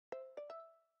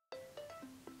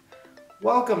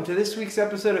Welcome to this week's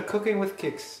episode of Cooking with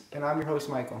Kicks, and I'm your host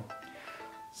Michael.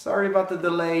 Sorry about the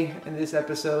delay in this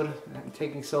episode, I'm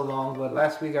taking so long, but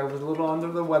last week I was a little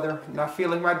under the weather, not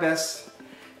feeling my best.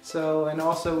 And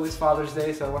also it was Father's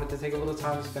Day, so I wanted to take a little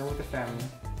time to spend with the family.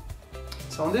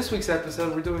 So on this week's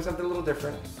episode, we're doing something a little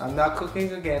different. I'm not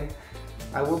cooking again.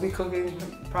 I will be cooking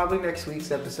probably next week's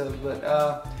episode,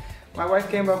 but my wife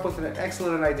came up with an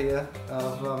excellent idea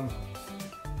of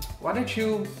why don't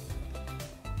you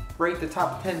rate the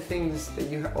top 10 things that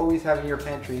you always have in your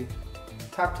pantry.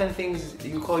 Top 10 things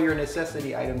you call your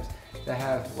necessity items to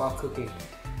have while cooking.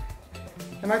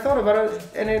 And I thought about it,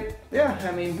 and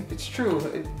it's true.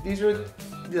 These are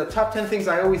the top 10 things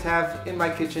I always have in my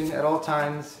kitchen at all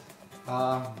times.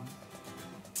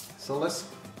 So let's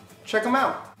check them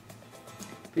out.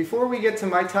 Before we get to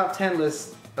my top 10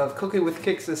 list of Cooking with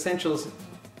Kicks essentials,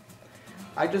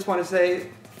 I just want to say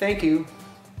thank you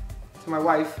to my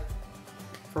wife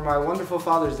for my wonderful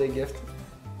Father's Day gift.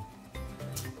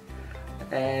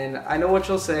 And I know what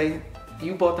you'll say,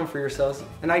 you bought them for yourselves,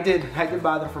 and I did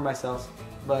buy them for myself.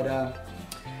 But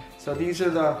so these are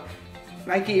the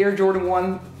Nike Air Jordan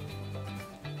 1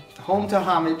 Home to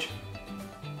Homage,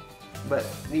 but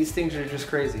these things are just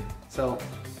crazy. So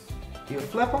you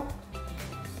flip them,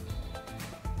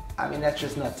 I mean, that's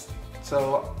just nuts.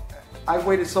 So I've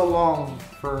waited so long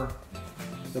for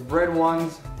the bread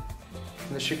ones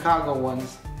and the Chicago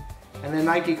ones, and then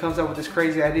Nike comes up with this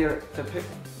crazy idea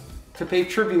to pay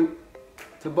tribute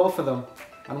to both of them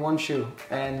on one shoe.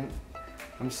 And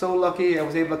I'm so lucky I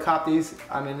was able to cop these.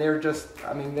 I mean, they're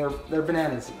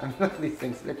bananas. I mean, these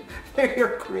things,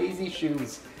 they're crazy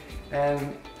shoes.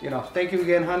 And thank you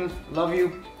again, hun. Love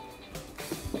you.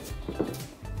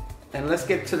 And let's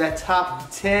get to that top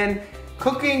 10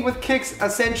 Cooking with Kicks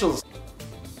essentials.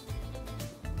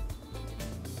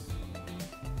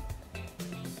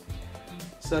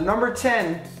 So number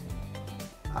 10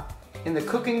 in the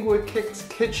Cooking with Kicks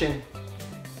kitchen,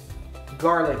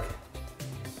 garlic.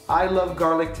 I love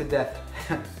garlic to death.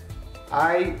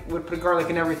 I would put garlic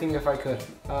in everything if I could.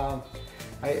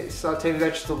 I saute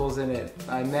vegetables in it.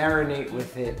 I marinate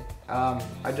with it.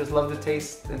 I just love the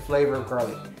taste and flavor of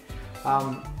garlic.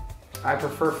 I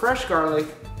prefer fresh garlic,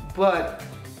 but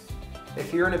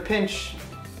if you're in a pinch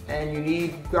and you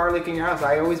need garlic in your house,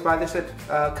 I always buy this at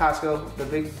Costco, the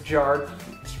big jar.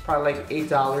 It's probably like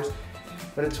 $8,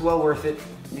 but it's well worth it.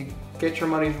 You get your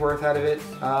money's worth out of it,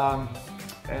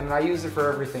 and I use it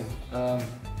for everything.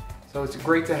 So it's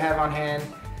great to have on hand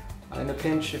in a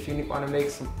pinch if you want to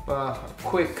make some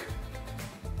quick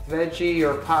veggie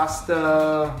or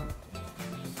pasta,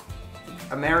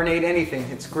 a marinade, anything.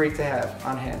 It's great to have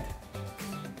on hand.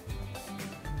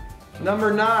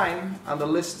 Number 9 on the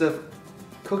list of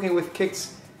Cooking with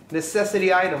Kicks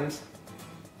necessity items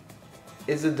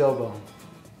is adobo.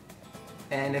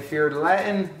 And if you're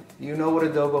Latin, you know what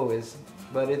adobo is,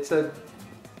 but it's a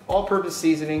all-purpose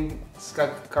seasoning. It's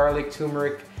got garlic,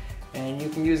 turmeric, and you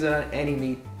can use it on any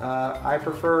meat. I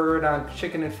prefer it on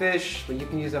chicken and fish, but you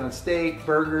can use it on steak,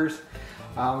 burgers.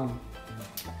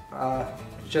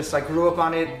 Just I grew up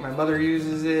on it. My mother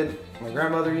uses it. My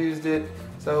grandmother used it.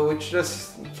 So it's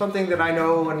just something that I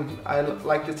know, and I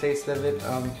like the taste of it.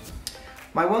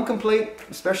 My one complaint,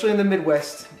 especially in the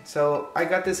Midwest, so I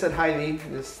got this at Hy-Vee.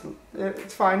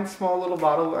 It's fine, small little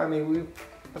bottle. I mean, we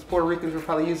as Puerto Ricans would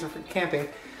probably use it for camping,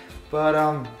 but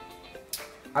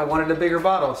I wanted a bigger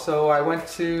bottle. So I went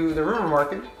to the river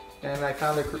market and I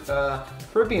found a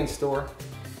Caribbean store,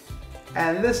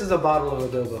 and this is a bottle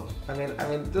of adobo. I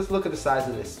mean, just look at the size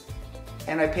of this.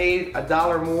 And I paid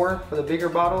 $1 more for the bigger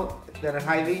bottle than at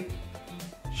Hy-Vee.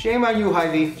 Shame on you,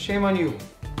 Hy-Vee, shame on you.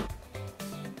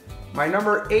 My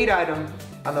number 8 item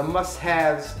on the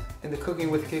must-haves in the Cooking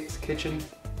with Kicks kitchen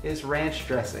is ranch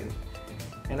dressing.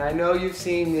 And I know you've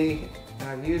seen me, and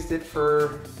I've used it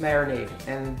for marinade,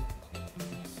 and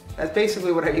that's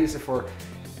basically what I use it for.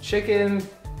 Chicken,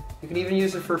 you can even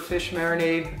use it for fish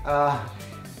marinade.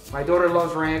 My daughter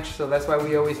loves ranch, so that's why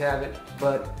we always have it,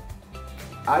 but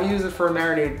I use it for a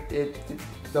marinade.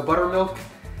 The buttermilk,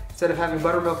 instead of having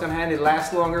buttermilk on hand, it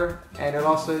lasts longer, and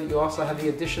you also have the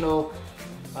additional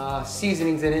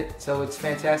seasonings in it, so it's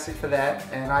fantastic for that,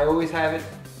 and I always have it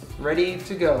ready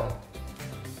to go.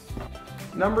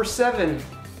 Number 7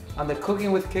 on the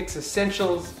Cooking with Kicks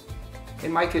essentials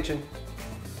in my kitchen,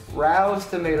 Rao's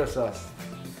tomato sauce.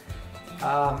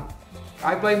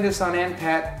 I blame this on Aunt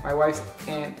Pat, my wife's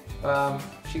aunt.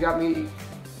 She got me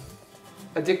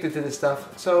addicted to this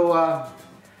stuff. So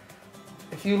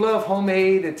if you love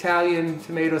homemade Italian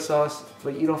tomato sauce,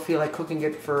 but you don't feel like cooking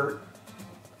it for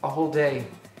a whole day,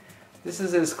 this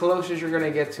is as close as you're gonna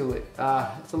get to it.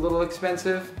 It's a little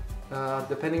expensive,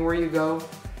 depending where you go.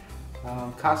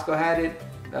 Costco had it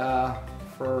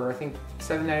for I think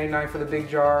 $7.99 for the big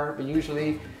jar, but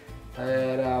usually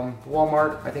at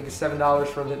Walmart I think it's $7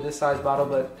 for this size bottle,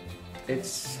 but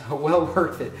it's well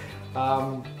worth it.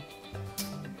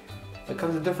 It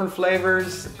comes in different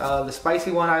flavors. The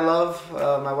spicy one I love.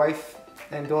 My wife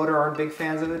and daughter aren't big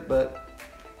fans of it, but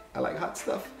I like hot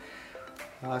stuff.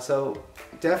 So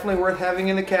definitely worth having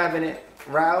in the cabinet.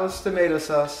 Rao's tomato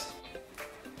sauce.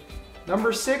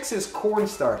 Number 6 is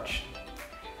cornstarch.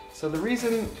 So the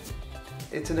reason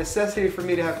it's a necessity for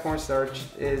me to have cornstarch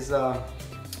is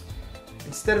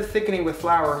instead of thickening with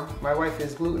flour, my wife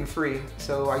is gluten-free,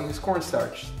 so I use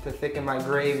cornstarch to thicken my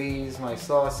gravies, my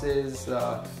sauces,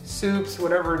 soups,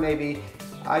 whatever it may be.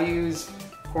 I use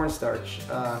cornstarch.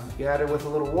 You add it with a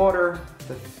little water,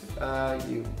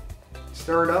 you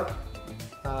stir it up,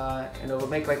 and it'll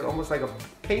make almost like a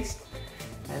paste,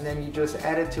 and then you just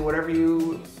add it to whatever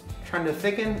you're trying to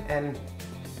thicken, and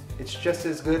it's just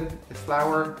as good as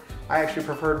flour. I actually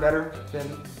prefer it better than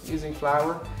using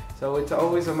flour, so it's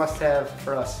always a must-have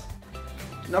for us.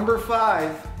 Number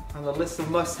 5 on the list of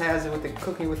must-haves with the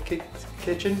Cooking with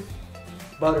Kitchen,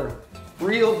 butter.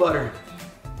 Real butter.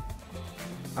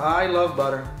 I love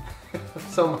butter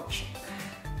so much.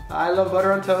 I love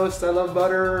butter on toast. I love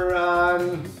butter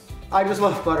on... I just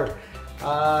love butter.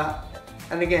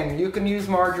 And again, you can use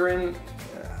margarine.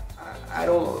 I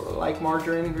don't like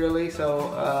margarine really,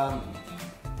 so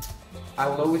I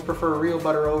will always prefer real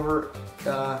butter over,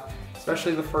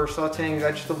 especially for sauteing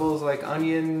vegetables like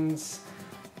onions.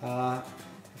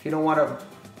 If you don't want to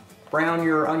brown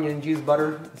your onions, use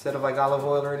butter instead of olive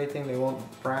oil or anything. They won't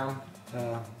brown.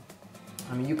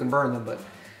 I mean, you can burn them, but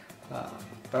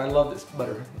I love this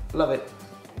butter. Love it.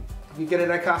 You get it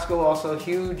at Costco also,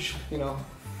 huge,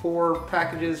 4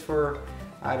 packages for,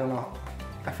 I don't know,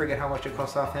 I forget how much it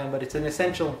costs offhand, but it's an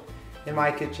essential in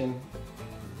my kitchen.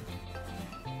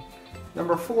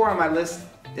 Number 4 on my list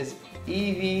is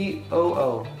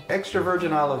EVOO, extra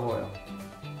virgin olive oil.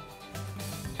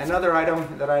 Another item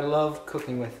that I love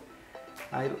cooking with.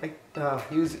 I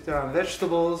use it on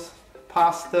vegetables,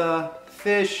 pasta,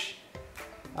 fish,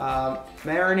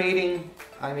 marinating.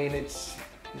 I mean, it's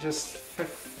just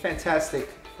fantastic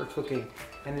for cooking,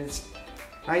 and it's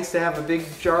nice to have a big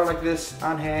jar like this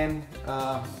on hand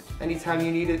anytime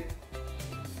you need it,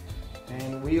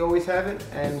 and we always have it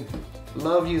and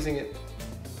love using it.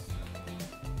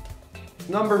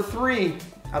 Number 3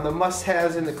 on the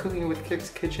must-haves in the Cooking with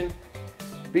Kitchen,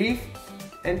 beef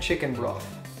and chicken broth.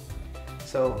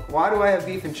 So why do I have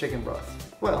beef and chicken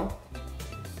broth? Well,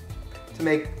 to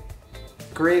make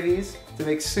gravies, to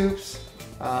make soups,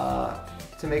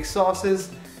 to make sauces,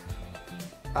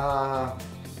 to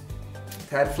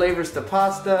add flavors to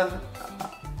pasta,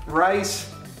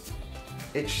 rice.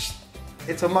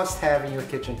 It's a must-have in your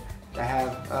kitchen to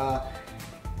have.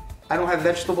 I don't have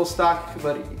vegetable stock,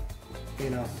 but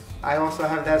I also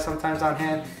have that sometimes on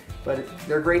hand. But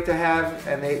they're great to have,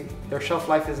 and their shelf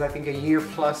life is I think a year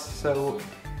plus, so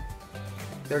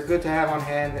they're good to have on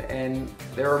hand, and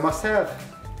they're a must-have.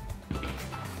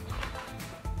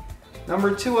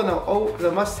 Number 2 on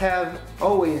the must-have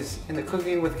always in the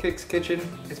Cooking with Kitchen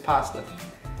is pasta.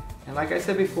 And like I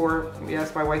said before,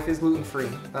 yes, my wife is gluten-free.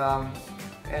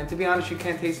 And to be honest, you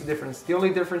can't taste the difference. The only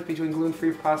difference between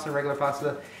gluten-free pasta and regular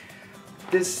pasta,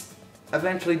 this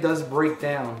eventually does break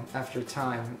down after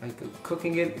time. Like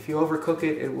cooking it, if you overcook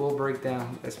it, it will break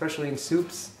down, especially in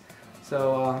soups.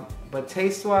 So, but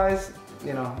taste-wise,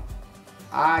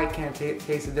 I can't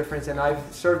taste the difference, and I've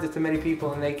served it to many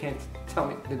people and they can't tell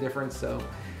me the difference. So,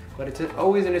 but it's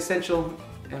always an essential,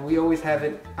 and we always have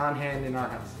it on hand in our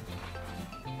house.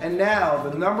 And now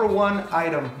the number 1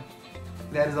 item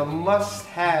that is a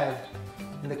must-have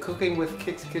in the Cooking with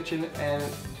Kitchen, and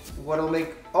what'll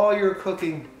make all your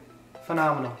cooking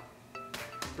phenomenal,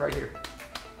 right here,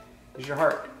 is your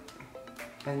heart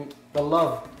and the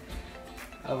love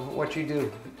of what you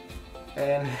do.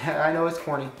 And I know it's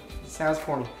corny, it sounds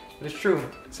corny, but it's true.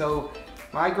 So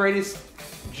my greatest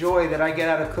joy that I get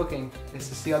out of cooking is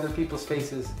to see other people's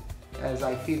faces as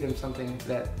I feed them something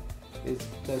that is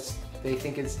just, they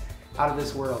think is out of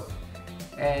this world.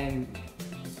 And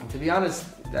to be honest,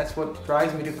 that's what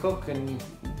drives me to cook and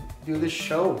do this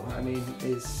show. I mean,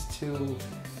 is to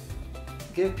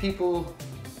give people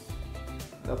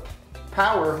the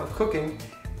power of cooking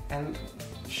and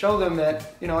show them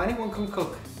that anyone can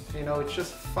cook. It's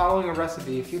just following a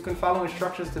recipe. If you can follow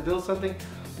instructions to build something,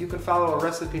 you can follow a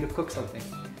recipe to cook something.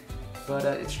 But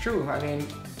it's true. I mean,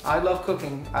 I love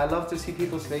cooking. I love to see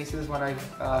people's faces when I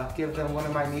give them one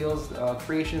of my meals,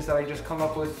 creations that I just come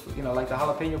up with, like the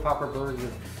jalapeno popper burger,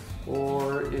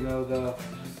 or the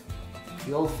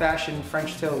the old-fashioned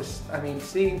French toast. I mean,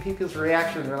 seeing people's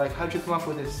reaction, they're like, how'd you come up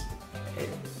with this?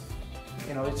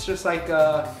 You know, it's just like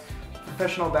a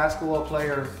professional basketball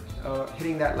player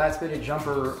hitting that last-minute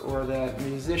jumper, or the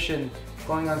musician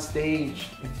going on stage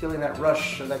and feeling that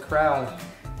rush of that crowd.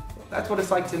 That's what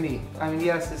it's like to me. I mean,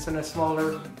 yes, it's in a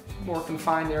smaller, more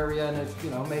confined area, and it's,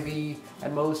 you know, maybe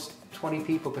at most 20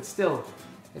 people, but still,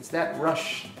 it's that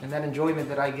rush and that enjoyment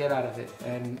that I get out of it.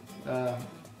 And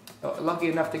lucky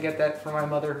enough to get that from my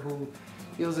mother, who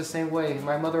feels the same way.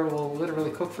 My mother will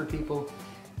literally cook for people,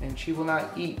 and she will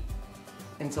not eat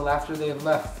until after they have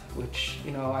left, which,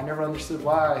 you know, I never understood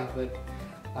why, but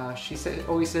she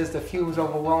always says the fumes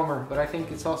overwhelm her, but I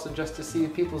think it's also just to see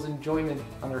people's enjoyment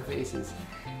on their faces.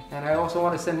 And I also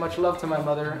want to send much love to my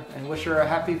mother and wish her a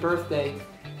happy birthday.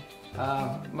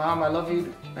 Mom, I love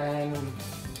you, and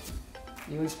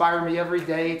you inspire me every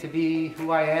day to be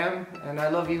who I am, and I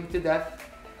love you to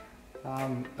death.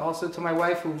 Also to my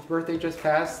wife, whose birthday just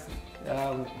passed.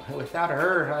 Without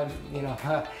her,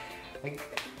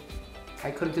 I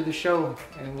couldn't do the show,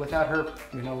 and without her,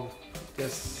 you know,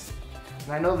 just,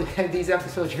 and I know that these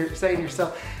episodes, you're saying to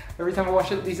yourself, every time I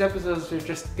watch these episodes, I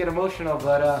just get emotional,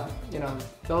 but you know,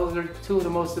 those are two of the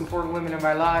most important women in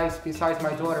my lives besides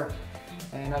my daughter,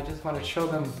 and I just want to show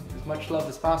them as much love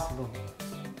as possible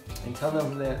and tell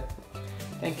them that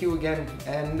thank you again.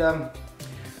 And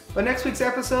but next week's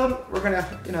episode, we're gonna,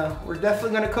 you know, we're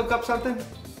definitely gonna cook up something.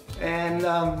 And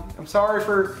I'm sorry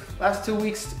for last 2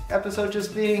 weeks' episode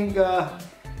just being a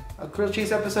grilled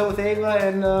cheese episode with Ava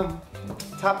and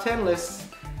top 10 lists,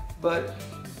 but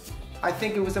I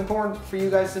think it was important for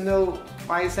you guys to know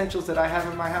my essentials that I have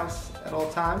in my house at all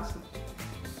times.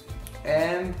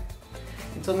 And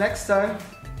until next time,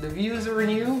 the views are in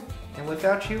you, and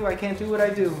without you, I can't do what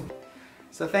I do.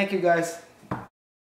 So thank you guys.